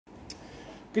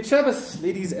Good Shabbos,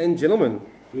 ladies and gentlemen.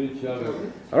 Good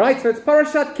Shabbos. All right, so it's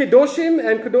Parashat Kedoshim,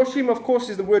 and Kedoshim, of course,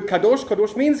 is the word Kadosh.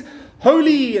 Kadosh means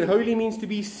holy, and holy means to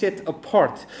be set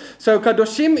apart. So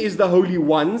Kedoshim is the holy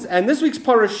ones, and this week's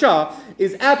parasha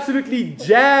is absolutely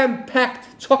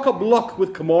jam-packed, chock-a-block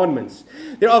with commandments.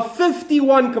 There are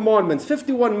 51 commandments,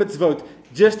 51 mitzvot,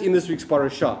 just in this week's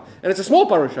parasha. And it's a small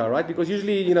parasha, right? Because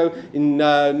usually, in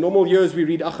normal years we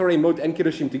read Acharei Mot and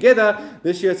Kedoshim together.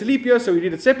 This year it's a leap year, so we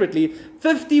read it separately.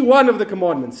 51 of the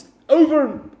commandments,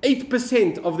 over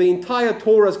 8% of the entire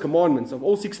Torah's commandments, of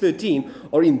all 613,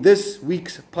 are in this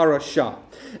week's parasha.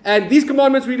 And these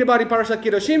commandments we read about in Parashat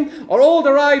Kedoshim are all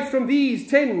derived from these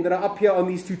 10 that are up here on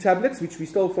these two tablets, which we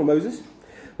stole from Moses.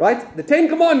 Right? The 10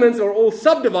 commandments are all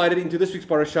subdivided into this week's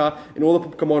parasha and all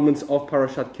the commandments of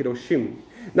Parashat Kedoshim.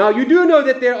 Now, you do know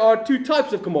that there are two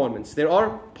types of commandments. There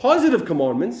are positive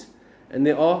commandments and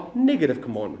there are negative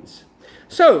commandments.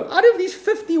 So, out of these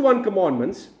 51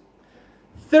 commandments,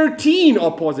 13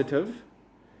 are positive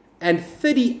and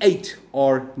 38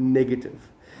 are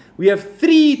negative. We have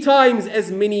 3 times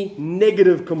as many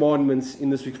negative commandments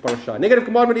in this week's parasha. Negative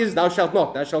commandment is thou shalt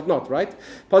not, right?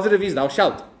 Positive is thou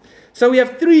shalt. So we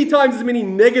have 3 times as many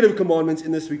negative commandments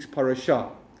in this week's parasha.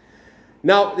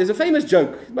 Now, there's a famous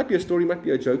joke, it might be a story, it might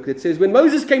be a joke, that says when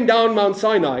Moses came down Mount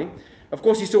Sinai, of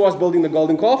course he saw us building the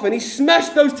golden calf, and he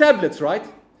smashed those tablets, right?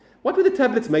 What were the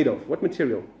tablets made of? What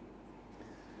material?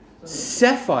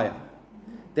 Sapphire.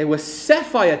 They were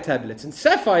sapphire tablets, and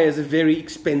sapphire is a very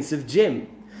expensive gem.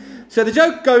 So the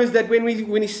joke goes that when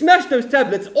he smashed those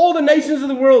tablets, all the nations of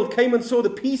the world came and saw the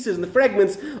pieces and the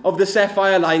fragments of the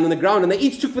sapphire lying on the ground, and they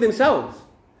each took for themselves.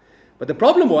 But the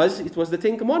problem was, it was the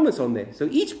 10 commandments on there. So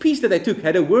each piece that they took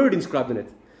had a word inscribed in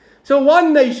it. So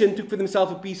one nation took for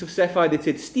themselves a piece of sapphire that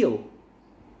said steal.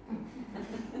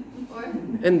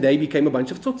 And they became a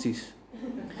bunch of Tutsis.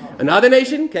 Another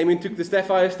nation came and took the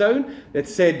sapphire stone that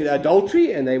said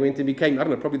adultery, and they went and became,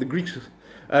 probably the Greeks.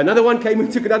 Another one came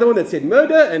and took another one that said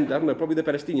murder, and probably the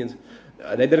Palestinians.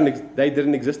 They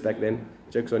didn't exist back then.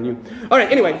 Joke's on you. All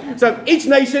right, anyway, so each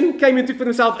nation came and took for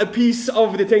themselves a piece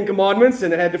of the 10 commandments,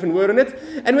 and it had a different word on it.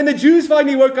 And when the Jews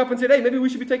finally woke up and said, hey, maybe we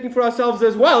should be taking for ourselves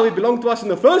as well, it belonged to us in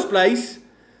the first place,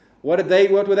 what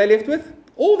were they left with?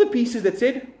 All the pieces that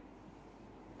said,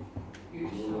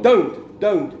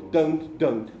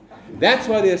 don't. That's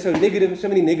why there are so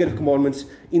many negative commandments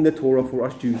in the Torah for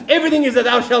us Jews. Everything is a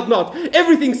thou shalt not.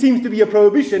 Everything seems to be a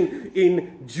prohibition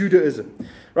in Judaism.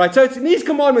 Right, so it's in these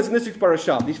commandments in this week's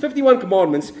parasha, these 51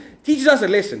 commandments, teaches us a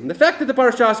lesson. The fact that the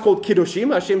parasha is called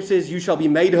Kedoshim, Hashem says, you shall be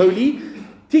made holy,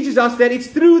 teaches us that it's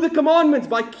through the commandments,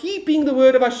 by keeping the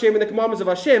word of Hashem and the commandments of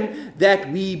Hashem,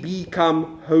 that we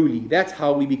become holy. That's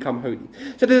how we become holy.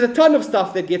 So there's a ton of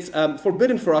stuff that gets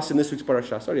forbidden for us in this week's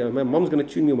parasha. Sorry, my mom's going to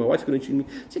tune me, or my wife's going to tune me.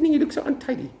 Sydney, you look so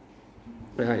untidy.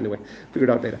 Anyway, figure it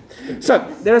out later. So,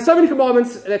 there are so many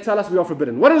commandments that tell us we are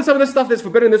forbidden. What are some of the stuff that's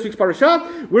forbidden in this week's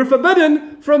parasha? We're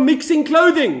forbidden from mixing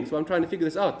clothing. So I'm trying to figure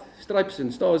this out. Stripes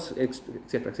and stars,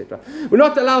 etc., etc. We're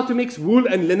not allowed to mix wool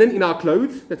and linen in our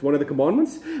clothes. That's one of the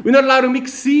commandments. We're not allowed to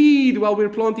mix seed while we're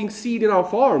planting seed in our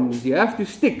farms. You have to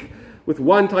stick with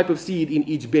one type of seed in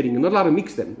each bedding. You're not allowed to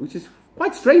mix them, which is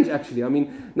quite strange, actually. I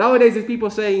mean, nowadays there's people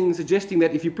suggesting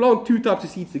that if you plant 2 types of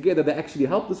seeds together, they actually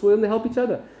help the soil and they help each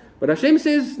other. But Hashem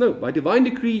says, no, by divine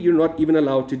decree, you're not even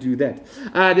allowed to do that.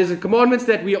 There's a commandments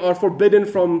that we are forbidden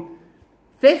from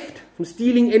theft, from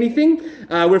stealing anything.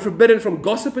 We're forbidden from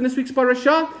gossip in this week's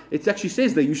parasha. It actually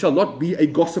says that you shall not be a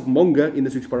gossip monger in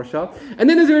this week's parasha. And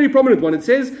then there's a very prominent one. It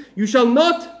says, you shall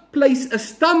not place a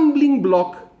stumbling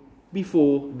block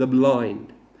before the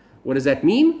blind. What does that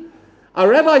mean? Our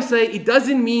rabbis say it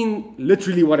doesn't mean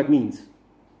literally what it means.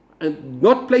 And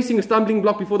not placing a stumbling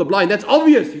block before the blind, that's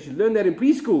obvious. You should learn that in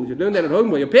preschool. You should learn that at home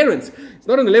by your parents. It's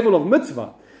not on the level of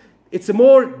mitzvah. It's a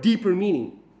more deeper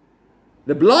meaning.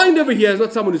 The blind over here is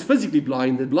not someone who's physically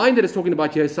blind. The blind that is talking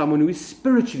about here is someone who is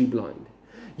spiritually blind.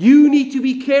 You need to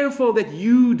be careful that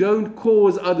you don't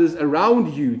cause others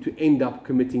around you to end up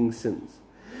committing sins.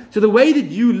 So the way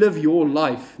that you live your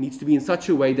life needs to be in such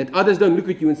a way that others don't look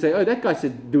at you and say, oh, that guy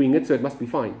said doing it, so it must be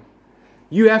fine.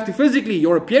 You have to physically,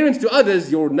 your appearance to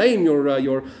others, your name,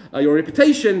 your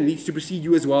reputation needs to precede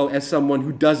you as well as someone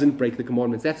who doesn't break the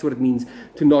commandments. That's what it means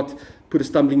to not put a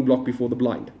stumbling block before the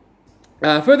blind.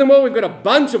 Furthermore, we've got a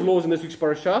bunch of laws in this week's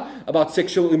parasha about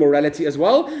sexual immorality as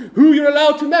well. Who you're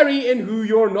allowed to marry and who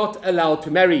you're not allowed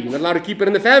to marry. You're not allowed to keep it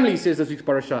in the family, says this week's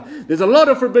parasha. There's a lot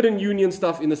of forbidden union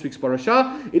stuff in this week's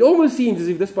parasha. It almost seems as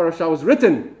if this parasha was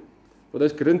written for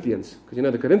those Corinthians,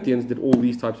 because the Corinthians did all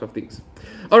these types of things.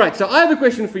 Alright, so I have a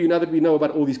question for you now that we know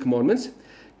about all these commandments.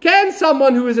 Can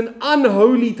someone who is an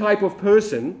unholy type of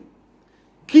person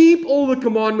keep all the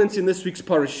commandments in this week's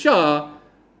parashah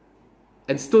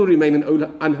and still remain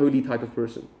an unholy type of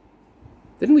person?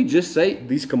 Didn't we just say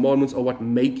these commandments are what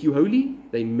make you holy?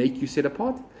 They make you set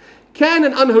apart. Can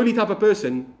an unholy type of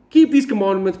person keep these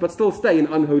commandments but still stay an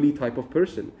unholy type of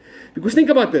person? Because think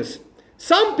about this.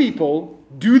 Some people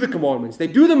do the commandments. They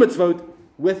do the mitzvot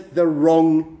with the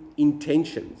wrong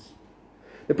intentions.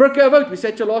 The Pirkei Avot, we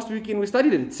said last weekend we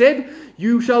studied it. It said,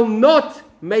 you shall not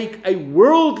make a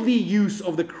worldly use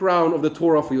of the crown of the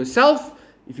Torah for yourself.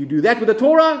 If you do that with the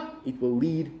Torah, it will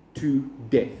lead to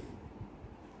death.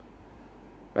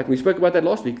 Right? We spoke about that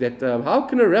last week, that how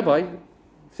can a rabbi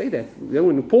say that? You know,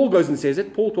 when Paul goes and says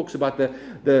it, Paul talks about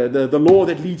the law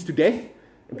that leads to death.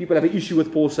 And people have an issue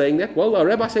with Paul saying that. Well, our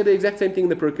rabbi said the exact same thing in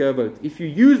the Pirkei Avot. If you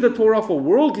use the Torah for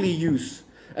worldly use,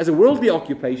 as a worldly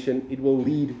occupation, it will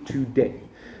lead to death.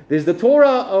 There's the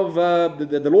Torah of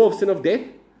the law of sin of death.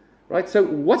 Right? So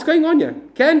what's going on here?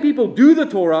 Can people do the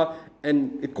Torah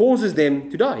and it causes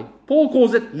them to die? Paul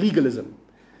calls it legalism.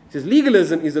 He says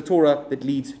legalism is the Torah that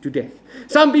leads to death.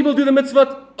 Some people do the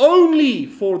mitzvah only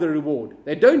for the reward.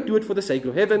 They don't do it for the sake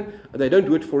of heaven, or they don't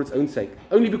do it for its own sake.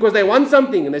 Only because they want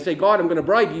something and they say, God, I'm going to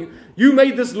bribe you. You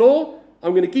made this law,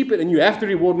 I'm going to keep it, and you have to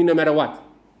reward me no matter what.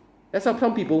 That's how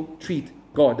some people treat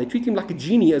God. They treat him like a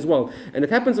genie as well. And it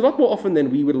happens a lot more often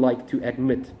than we would like to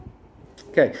admit.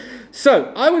 Okay,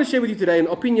 so I want to share with you today an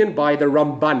opinion by the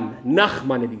Ramban,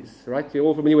 Nachmanides. Right, you're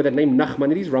all familiar with that name,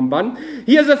 Nachmanides, Ramban.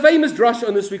 He has a famous drush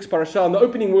on this week's parashah, on the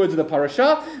opening words of the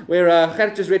parashah, where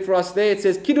Gerrit just read for us there. It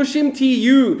says, Kedoshim to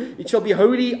you, it shall be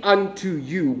holy unto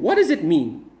you. What does it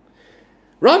mean?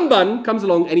 Ramban comes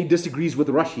along and he disagrees with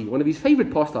Rashi. One of his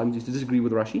favorite pastimes is to disagree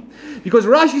with Rashi. Because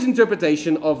Rashi's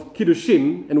interpretation of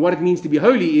Kedoshim and what it means to be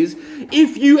holy is,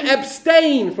 if you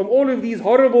abstain from all of these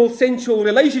horrible sensual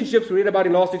relationships we read about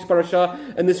in last week's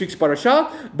parashah and this week's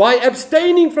parashah, by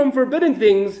abstaining from forbidden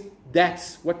things,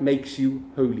 that's what makes you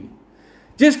holy.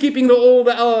 Just keeping all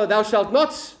the thou shalt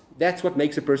nots, that's what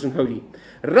makes a person holy.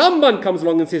 Ramban comes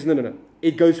along and says, no.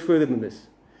 It goes further than this.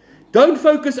 Don't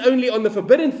focus only on the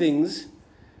forbidden things,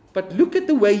 but look at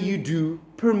the way you do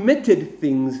permitted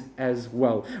things as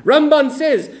well. Ramban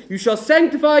says, you shall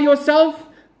sanctify yourself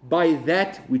by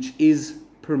that which is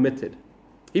permitted.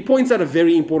 He points out a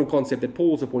very important concept that Paul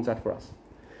also points out for us.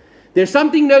 There's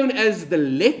something known as the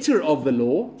letter of the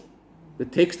law, the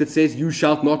text that says, you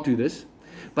shalt not do this.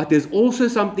 But there's also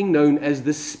something known as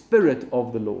the spirit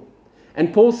of the law.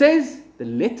 And Paul says, the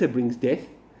letter brings death,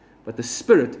 but the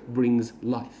spirit brings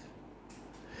life.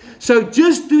 So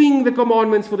just doing the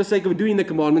commandments for the sake of doing the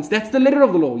commandments, that's the letter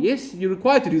of the law. Yes, you're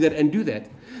required to do that and do that.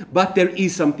 But there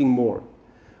is something more.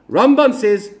 Ramban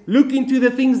says, look into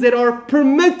the things that are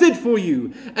permitted for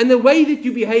you. And the way that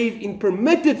you behave in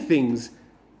permitted things,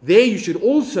 there you should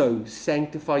also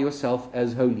sanctify yourself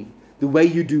as holy. The way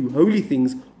you do holy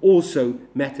things also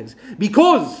matters.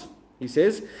 Because, he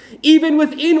says, even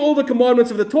within all the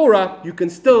commandments of the Torah, you can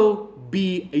still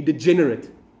be a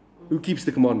degenerate who keeps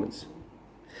the commandments.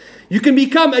 You can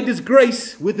become a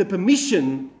disgrace with the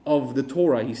permission of the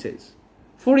Torah, he says.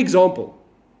 For example,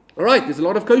 all right, there's a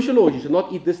lot of kosher laws. You should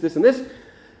not eat this, this, and this.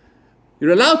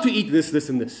 You're allowed to eat this, this,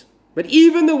 and this. But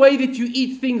even the way that you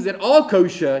eat things that are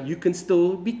kosher, you can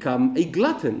still become a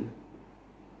glutton.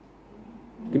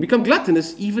 You can become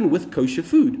gluttonous even with kosher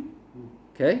food.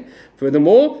 Okay?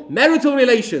 Furthermore, marital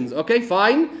relations. Okay,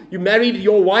 fine. You married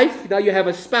your wife. Now you have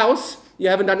a spouse. You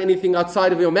haven't done anything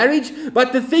outside of your marriage.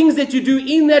 But the things that you do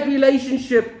in that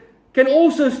relationship can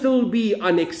also still be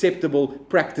unacceptable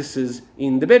practices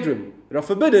in the bedroom that are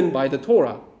forbidden by the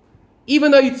Torah.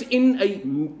 Even though it's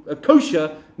in a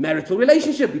kosher marital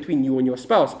relationship between you and your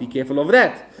spouse. Be careful of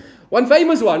that. One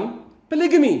famous one,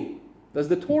 polygamy. Does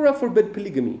the Torah forbid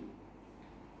polygamy?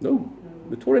 No.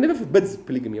 The Torah never forbids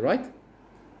polygamy, right?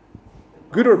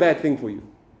 Good or bad thing for you?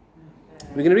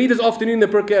 We're going to read this afternoon in the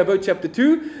Pirkei Avot chapter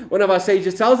 2. One of our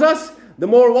sages tells us, the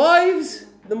more wives,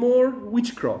 the more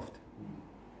witchcraft.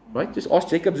 Right? Just ask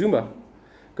Jacob Zuma.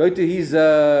 Go to his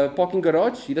parking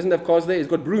garage. He doesn't have cars there. He's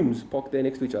got brooms parked there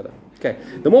next to each other. Okay.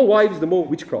 The more wives, the more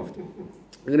witchcraft.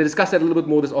 We're going to discuss that a little bit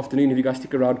more this afternoon if you guys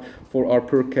stick around for our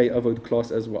Pirkei Avot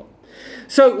class as well.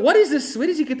 So what is this? Where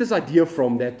does he get this idea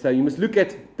from that you must look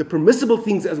at the permissible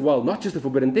things as well, not just the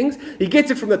forbidden things? He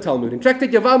gets it from the Talmud. In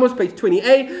Tractate Yevamos, page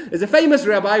 28, there's a famous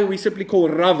rabbi who we simply call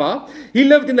Rava. He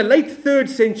lived in the late 3rd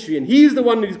century, and he's the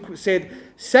one who said,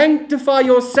 sanctify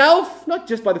yourself, not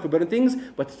just by the forbidden things,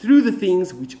 but through the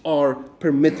things which are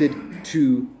permitted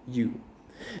to you.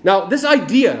 Now, this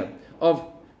idea of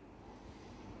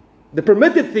the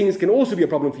permitted things can also be a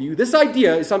problem for you. This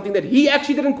idea is something that he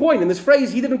actually didn't coin. In this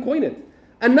phrase, he didn't coin it.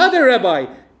 Another rabbi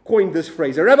coined this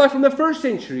phrase. A rabbi from the 1st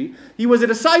century. He was a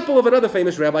disciple of another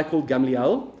famous rabbi called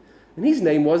Gamliel, and his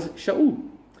name was Shaul.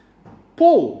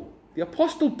 Paul, the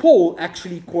Apostle Paul,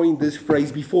 actually coined this phrase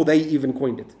before they even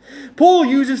coined it. Paul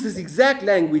uses this exact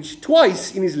language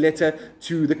twice in his letter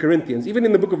to the Corinthians. Even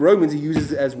in the book of Romans, he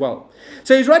uses it as well.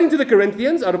 So he's writing to the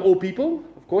Corinthians, out of all people,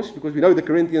 of course, because we know the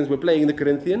Corinthians were playing in the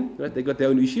Corinthian, right? They got their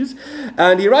own issues.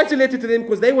 And he writes a letter to them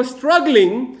because they were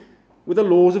struggling with the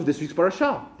laws of this week's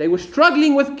parasha. They were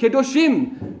struggling with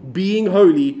Kedoshim, being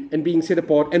holy and being set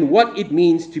apart, and what it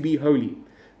means to be holy.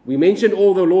 We mentioned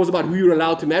all the laws about who you're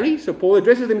allowed to marry. So Paul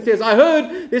addresses them and says, I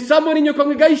heard there's someone in your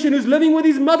congregation who's living with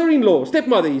his mother-in-law,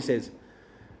 stepmother, he says.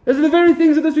 Those are the very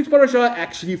things that this week's parasha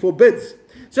actually forbids.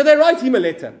 So they write him a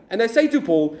letter, and they say to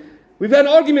Paul, we've had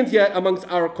an argument here amongst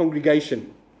our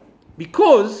congregation,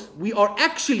 because we are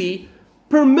actually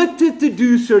permitted to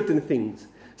do certain things.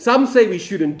 Some say we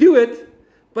shouldn't do it,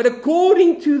 but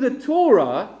according to the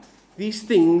Torah, these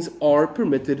things are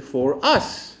permitted for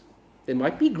us. They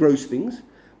might be gross things,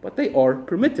 but they are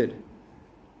permitted.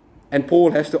 And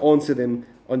Paul has to answer them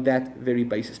on that very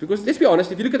basis. Because let's be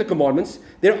honest, if you look at the commandments,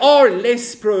 there are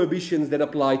less prohibitions that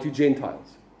apply to Gentiles.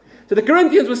 So the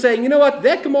Corinthians were saying, you know what,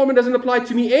 that commandment doesn't apply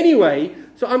to me anyway,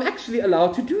 so I'm actually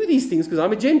allowed to do these things because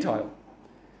I'm a Gentile.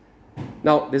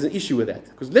 Now, there's an issue with that.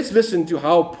 Because let's listen to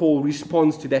how Paul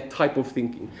responds to that type of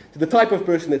thinking. To the type of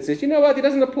person that says, you know what, it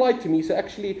doesn't apply to me, so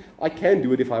actually I can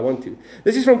do it if I want to.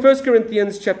 This is from 1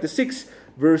 Corinthians chapter 6,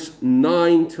 verse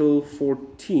 9 till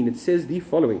 14. It says the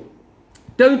following.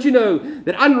 Don't you know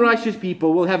that unrighteous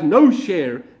people will have no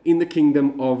share in the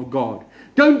kingdom of God?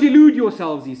 Don't delude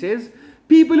yourselves, he says.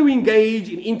 People who engage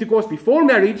in intercourse before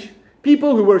marriage,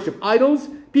 people who worship idols,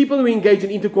 people who engage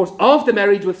in intercourse after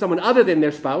marriage with someone other than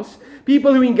their spouse,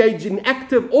 people who engage in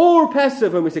active or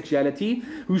passive homosexuality,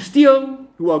 who steal,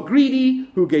 who are greedy,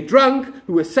 who get drunk,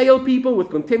 who assail people with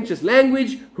contemptuous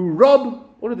language, who rob,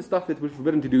 all of the stuff that we're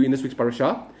forbidden to do in this week's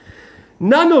parasha,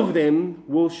 none of them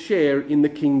will share in the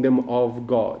kingdom of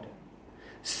God.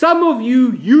 Some of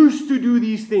you used to do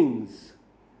these things,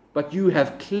 but you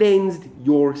have cleansed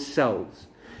yourselves.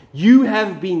 You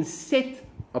have been set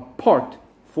apart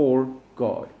for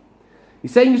God.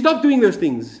 He's saying you stopped doing those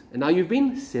things, and now you've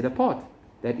been set apart.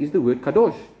 That is the word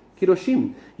kadosh,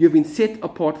 kedoshim. You've been set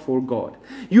apart for God.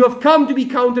 You have come to be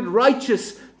counted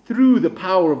righteous through the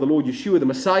power of the Lord Yeshua, the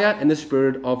Messiah, and the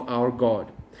Spirit of our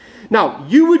God. Now,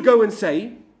 you would go and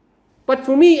say, but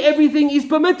for me, everything is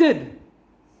permitted.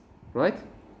 Right?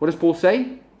 What does Paul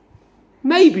say?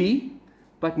 Maybe,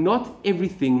 but not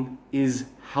everything is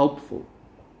helpful.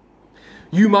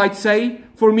 You might say,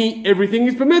 for me, everything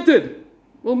is permitted.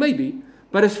 Well, maybe.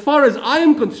 But as far as I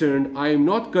am concerned, I am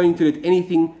not going to let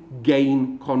anything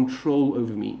gain control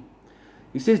over me.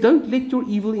 He says, don't let your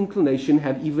evil inclination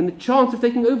have even a chance of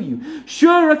taking over you.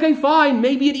 Sure, okay, fine.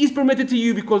 Maybe it is permitted to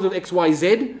you because of X, Y,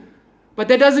 Z. But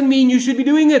that doesn't mean you should be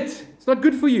doing it. It's not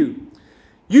good for you.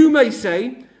 You may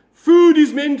say, food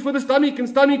is meant for the stomach and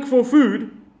stomach for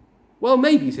food. Well,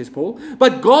 maybe, says Paul.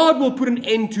 But God will put an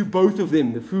end to both of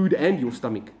them, the food and your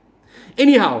stomach.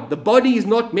 Anyhow, the body is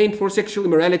not meant for sexual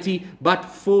immorality, but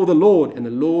for the Lord, and the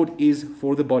Lord is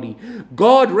for the body.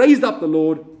 God raised up the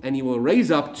Lord, and he will raise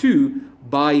up too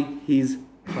by his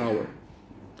power.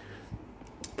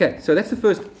 Okay, so that's the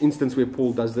first instance where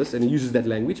Paul does this, and he uses that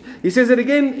language. He says it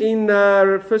again in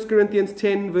 1 Corinthians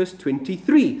 10, verse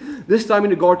 23. This time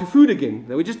in regard to food again.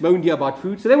 They were just moaned here about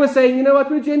food. So they were saying, you know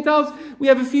what, we're Gentiles. We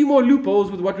have a few more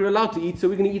loopholes with what we're allowed to eat, so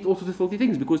we're going to eat all sorts of filthy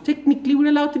things, because technically we're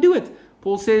allowed to do it.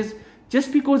 Paul says,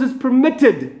 just because it's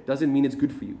permitted doesn't mean it's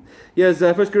good for you. Here's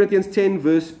 1 Corinthians 10,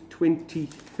 verse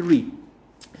 23.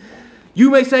 You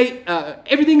may say,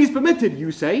 everything is permitted,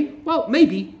 you say. Well,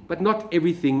 maybe, but not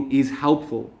everything is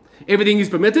helpful. Everything is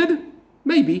permitted?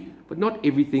 Maybe, but not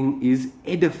everything is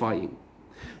edifying.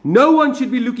 No one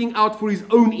should be looking out for his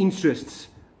own interests,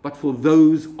 but for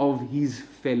those of his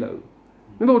fellow.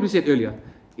 Remember what we said earlier?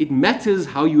 It matters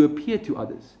how you appear to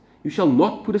others. You shall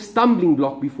not put a stumbling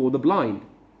block before the blind.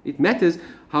 It matters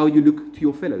how you look to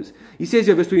your fellows. He says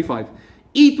here, verse 25,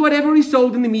 eat whatever is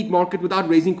sold in the meat market without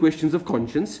raising questions of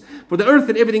conscience, for the earth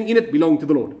and everything in it belong to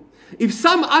the Lord. If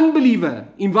some unbeliever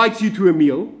invites you to a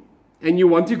meal and you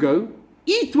want to go,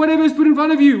 eat whatever is put in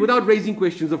front of you without raising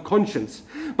questions of conscience.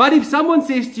 But if someone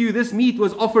says to you, this meat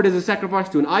was offered as a sacrifice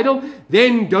to an idol,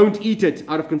 then don't eat it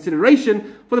out of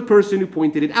consideration for the person who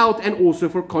pointed it out and also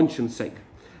for conscience sake.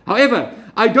 However,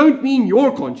 I don't mean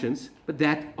your conscience, but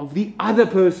that of the other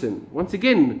person. Once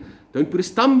again, don't put a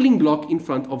stumbling block in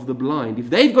front of the blind. If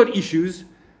they've got issues,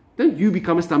 don't you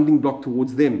become a stumbling block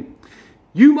towards them.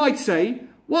 You might say,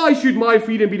 why should my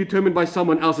freedom be determined by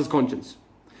someone else's conscience?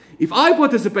 If I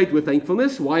participate with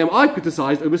thankfulness, why am I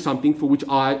criticized over something for which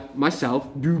I myself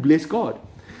do bless God?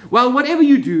 Well, whatever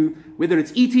you do, whether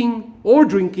it's eating or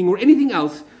drinking or anything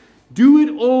else, do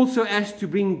it also as to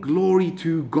bring glory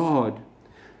to God.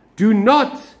 Do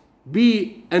not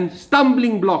be a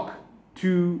stumbling block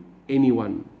to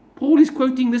anyone. Paul is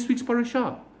quoting this week's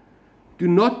parashah. Do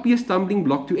not be a stumbling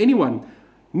block to anyone.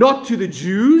 Not to the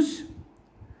Jews,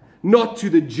 not to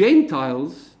the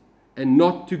Gentiles, and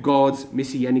not to God's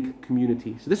messianic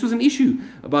community. So this was an issue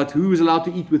about who is allowed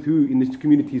to eat with who in these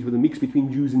communities, with a mix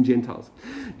between Jews and Gentiles.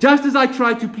 Just as I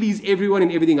try to please everyone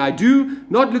in everything I do,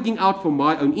 not looking out for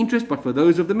my own interest, but for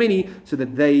those of the many, so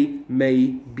that they may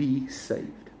be saved.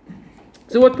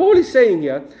 So what Paul is saying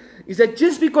here is that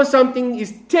just because something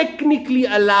is technically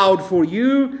allowed for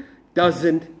you,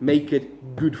 doesn't make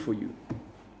it good for you.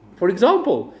 For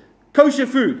example, kosher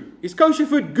food. Is kosher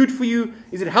food good for you?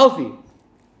 Is it healthy?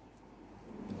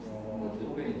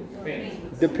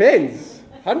 Depends.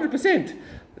 100%.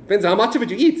 Depends how much of it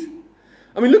you eat.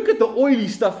 I mean, look at the oily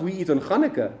stuff we eat on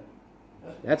Hanukkah.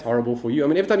 That's horrible for you. I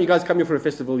mean, every time you guys come here for a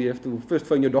festival, you have to first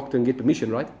phone your doctor and get permission,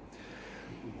 right?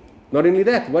 Not only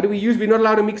that, what do we use? We're not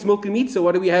allowed to mix milk and meat, so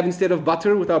what do we have instead of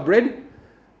butter with our bread?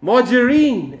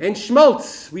 Margarine and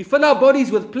schmaltz. We fill our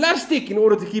bodies with plastic in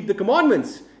order to keep the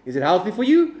commandments. Is it healthy for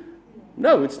you?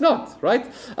 No, it's not, right?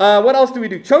 What else do we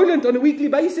do? Cholent on a weekly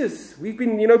basis. We've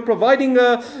been, providing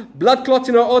blood clots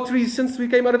in our arteries since we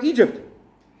came out of Egypt.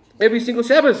 Every single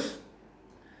Shabbos.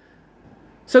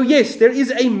 So yes, there is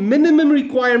a minimum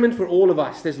requirement for all of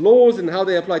us. There's laws and how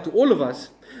they apply to all of us.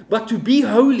 But to be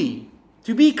holy,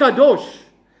 to be kadosh,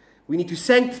 we need to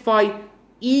sanctify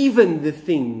even the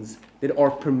things that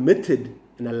are permitted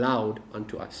and allowed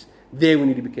unto us. There we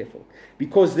need to be careful.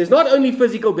 Because there's not only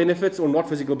physical benefits or not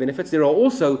physical benefits, there are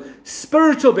also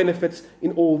spiritual benefits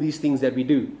in all these things that we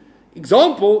do.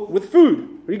 Example, with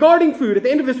food. Regarding food, at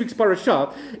the end of this week's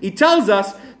parashah, it tells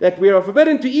us that we are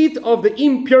forbidden to eat of the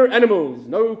impure animals.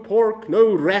 No pork,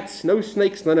 no rats, no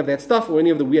snakes, none of that stuff, or any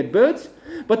of the weird birds.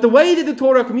 But the way that the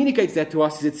Torah communicates that to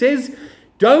us is it says,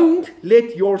 don't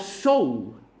let your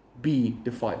soul be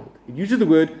defiled. It uses the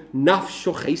word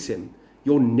nafshochesem,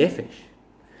 your nefesh.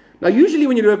 Now, usually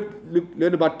when you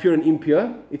learn about pure and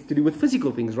impure, it's to do with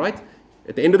physical things, right?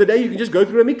 At the end of the day, you can just go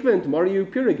through a mikveh and tomorrow you're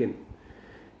pure again.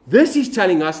 This is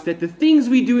telling us that the things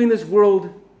we do in this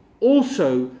world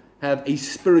also have a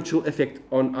spiritual effect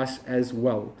on us as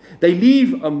well. They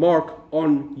leave a mark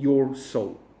on your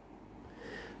soul.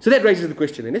 So that raises the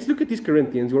question. And let's look at these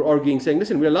Corinthians who are arguing, saying,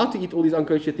 listen, we're allowed to eat all these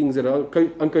unkosher things that are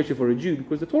unkosher for a Jew,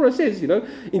 because the Torah says,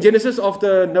 in Genesis,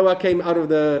 after Noah came out of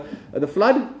the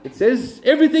flood, it says,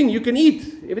 everything you can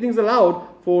eat, everything's allowed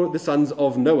for the sons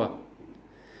of Noah.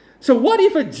 So what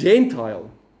if a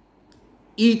Gentile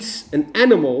eats an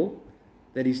animal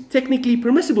that is technically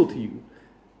permissible to you?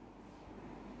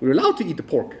 We're allowed to eat the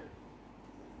pork.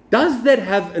 Does that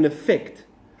have an effect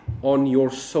on your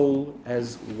soul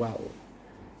as well?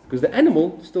 Because the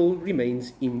animal still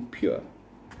remains impure.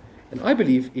 And I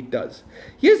believe it does.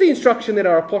 Here's the instruction that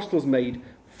our apostles made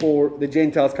for the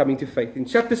Gentiles coming to faith. In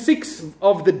chapter 6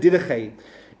 of the Didache,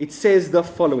 it says the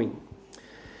following.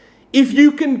 If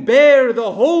you can bear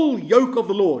the whole yoke of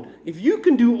the Lord, if you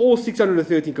can do all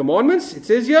 613 commandments, it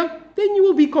says here, then you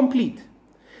will be complete.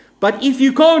 But if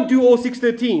you can't do all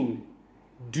 613,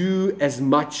 do as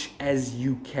much as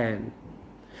you can.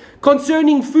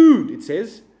 Concerning food, it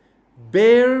says,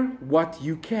 bear what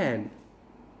you can.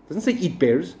 It doesn't say eat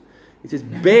bears. It says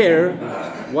bear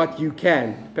what you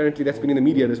can. Apparently that's been in the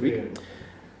media this week.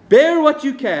 Bear what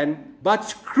you can, but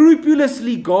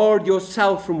scrupulously guard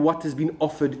yourself from what has been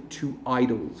offered to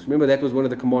idols. Remember, that was one of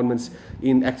the commandments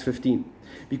in Acts 15.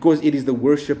 Because it is the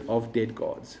worship of dead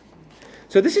gods.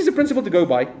 So this is a principle to go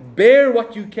by. Bear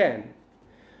what you can.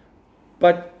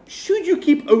 But should you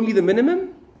keep only the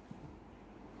minimum?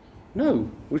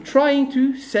 No, we're trying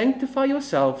to sanctify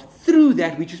yourself through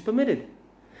that which is permitted.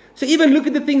 So even look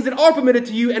at the things that are permitted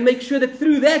to you and make sure that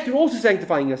through that you're also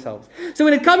sanctifying yourselves. So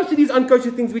when it comes to these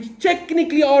unkosher things which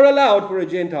technically are allowed for a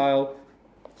Gentile,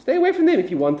 stay away from them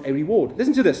if you want a reward.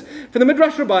 Listen to this. From the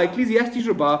Midrash Rabbah, Ecclesiastes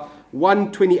Rabbah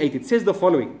 1:28, it says the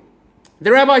following.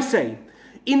 The rabbis say,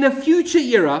 in the future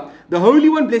era, the Holy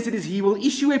One, blessed is He, will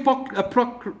issue a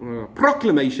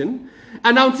proclamation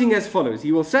announcing as follows.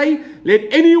 He will say, let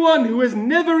anyone who has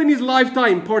never in his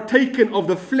lifetime partaken of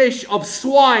the flesh of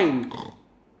swine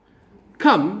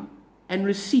come and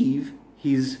receive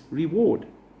his reward.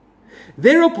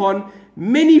 Thereupon,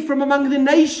 many from among the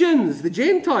nations, the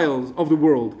Gentiles of the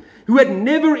world, who had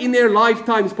never in their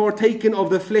lifetimes partaken of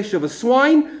the flesh of a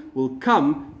swine, will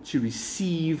come to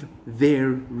receive their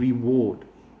reward.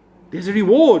 There's a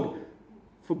reward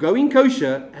for going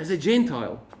kosher as a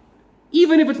Gentile,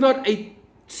 even if it's not a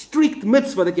strict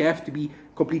mitzvah that you have to be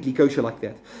completely kosher like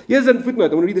that. Here's a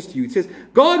footnote. I want to read this to you. It says,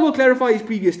 God will clarify his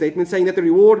previous statement, saying that the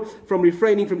reward from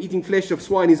refraining from eating flesh of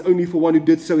swine is only for one who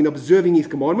did so in observing his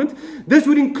commandment. This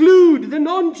would include the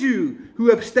non-Jew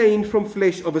who abstained from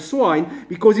flesh of a swine,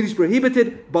 because it is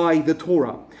prohibited by the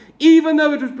Torah, even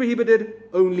though it was prohibited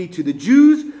only to the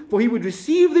Jews, for he would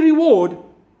receive the reward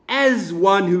as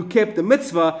one who kept the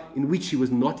mitzvah in which he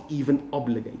was not even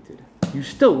obligated. You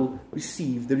still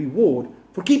receive the reward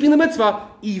for keeping the mitzvah,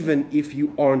 even if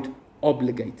you aren't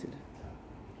obligated.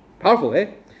 Powerful, eh?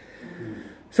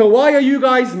 So why are you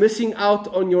guys missing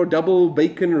out on your double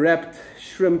bacon-wrapped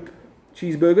shrimp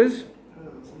cheeseburgers?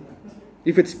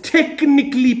 If it's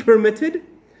technically permitted,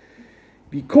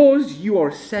 because you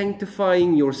are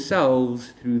sanctifying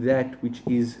yourselves through that which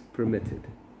is permitted.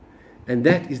 And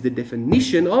that is the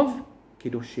definition of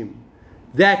Kedoshim.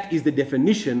 That is the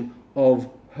definition of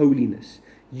holiness.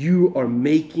 You are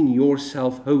making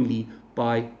yourself holy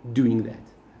by doing that.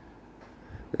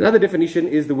 Another definition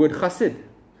is the word chassid.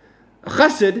 A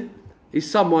chassid is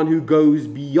someone who goes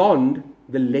beyond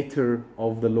the letter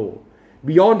of the law,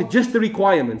 beyond just the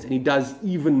requirements, and he does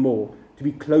even more to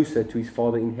be closer to his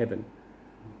Father in heaven.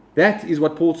 That is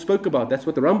what Paul spoke about. That's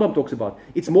what the Rambam talks about.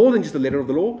 It's more than just the letter of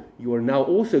the law. You are now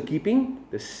also keeping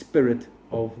the spirit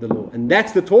of the law. And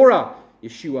that's the Torah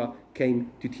Yeshua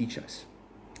came to teach us.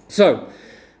 So,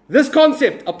 this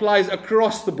concept applies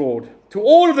across the board to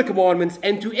all of the commandments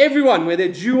and to everyone, whether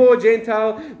Jew or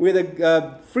Gentile,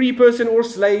 whether free person or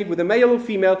slave, whether male or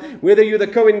female, whether you're the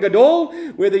Kohen Gadol,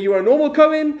 whether you're a normal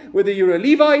Kohen, whether you're a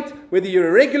Levite, whether you're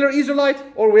a regular Israelite,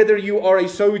 or whether you are a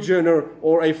sojourner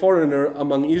or a foreigner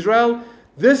among Israel.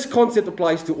 This concept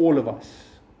applies to all of us.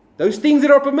 Those things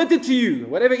that are permitted to you,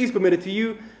 whatever is permitted to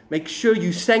you, make sure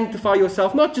you sanctify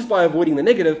yourself, not just by avoiding the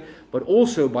negative, but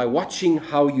also by watching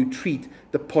how you treat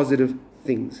the positive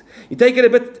things. You take it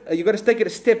you've got to take it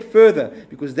a step further,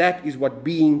 because that is what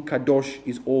being kadosh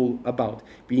is all about.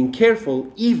 Being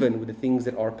careful even with the things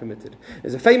that are permitted.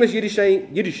 There's a famous Yiddish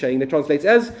saying that translates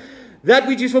as, that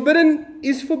which is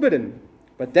forbidden,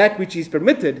 but that which is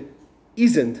permitted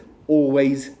isn't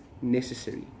always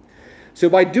necessary. So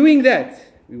by doing that,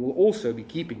 we will also be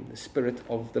keeping the spirit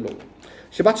of the law.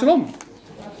 Shabbat Shalom.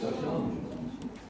 Shabbat Shalom.